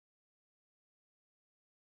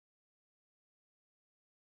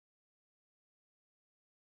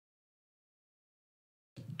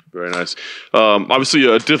Very nice. Obviously,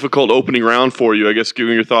 a difficult opening round for you. I guess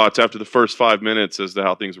giving your thoughts after the first 5 minutes as to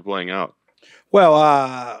how things were playing out.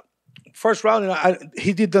 Well, first round,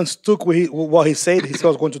 he didn't stick with what he said. He said I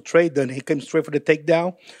was going to trade. Then he came straight for the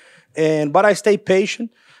takedown. But I stayed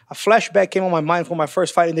patient. A flashback came on my mind from my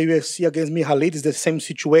first fight in the UFC against Mihalid. It's the same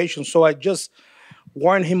situation. So I just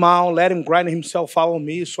warned him out, let him grind himself out on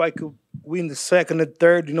me so I could win the second and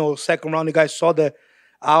third. Second round, the guy saw that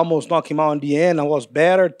I almost knocked him out in the end. I was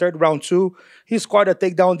better. Third round, too. He scored a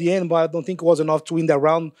takedown in the end, but I don't think it was enough to win that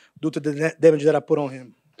round due to the damage that I put on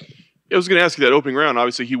him. I was going to ask you that opening round.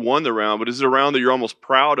 Obviously, he won the round, but is it a round that you're almost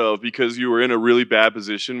proud of because you were in a really bad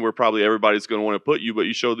position where probably everybody's going to want to put you, but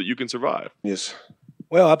you showed that you can survive? Yes.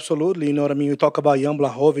 Well, absolutely. You know what I mean? We talk about Jan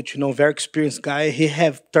Blachowicz, very experienced guy. He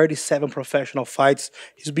have 37 professional fights.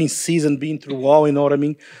 He's been seasoned, been through all, you know what I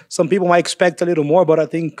mean? Some people might expect a little more, but I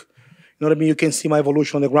think, you know what I mean, you can see my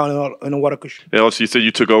evolution on the ground and what I could show. Yeah, also, you said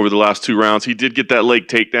you took over the last 2 rounds. He did get that leg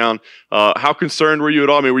takedown. How concerned were you at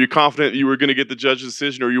all? I mean, were you confident you were going to get the judge's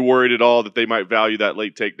decision, or were you worried at all that they might value that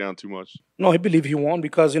late takedown too much? No, he believed he won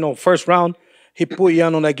because, first round, he put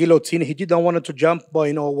Jan on that guillotine. He didn't want it to jump, but,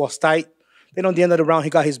 it was tight. Then on the end of the round, he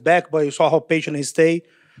got his back, but you saw how patient he stayed.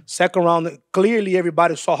 Second round, clearly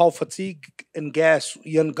everybody saw how fatigued and gas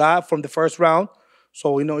Jan got from the first round.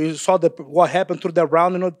 So, you saw what happened through that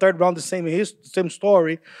round. Third round, the same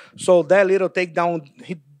story. So that little takedown,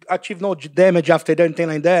 he achieved no damage after that, anything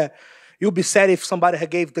like that. You'll be sad if somebody had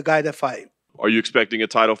gave the guy that fight. Are you expecting a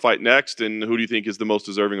title fight next? And who do you think is the most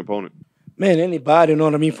deserving opponent? Man, anybody, you know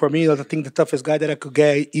what I mean? For me, I think the toughest guy that I could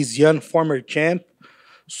get is Jan, former champ.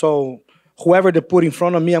 So whoever they put in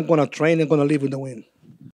front of me, I'm going to train and going to leave with the win.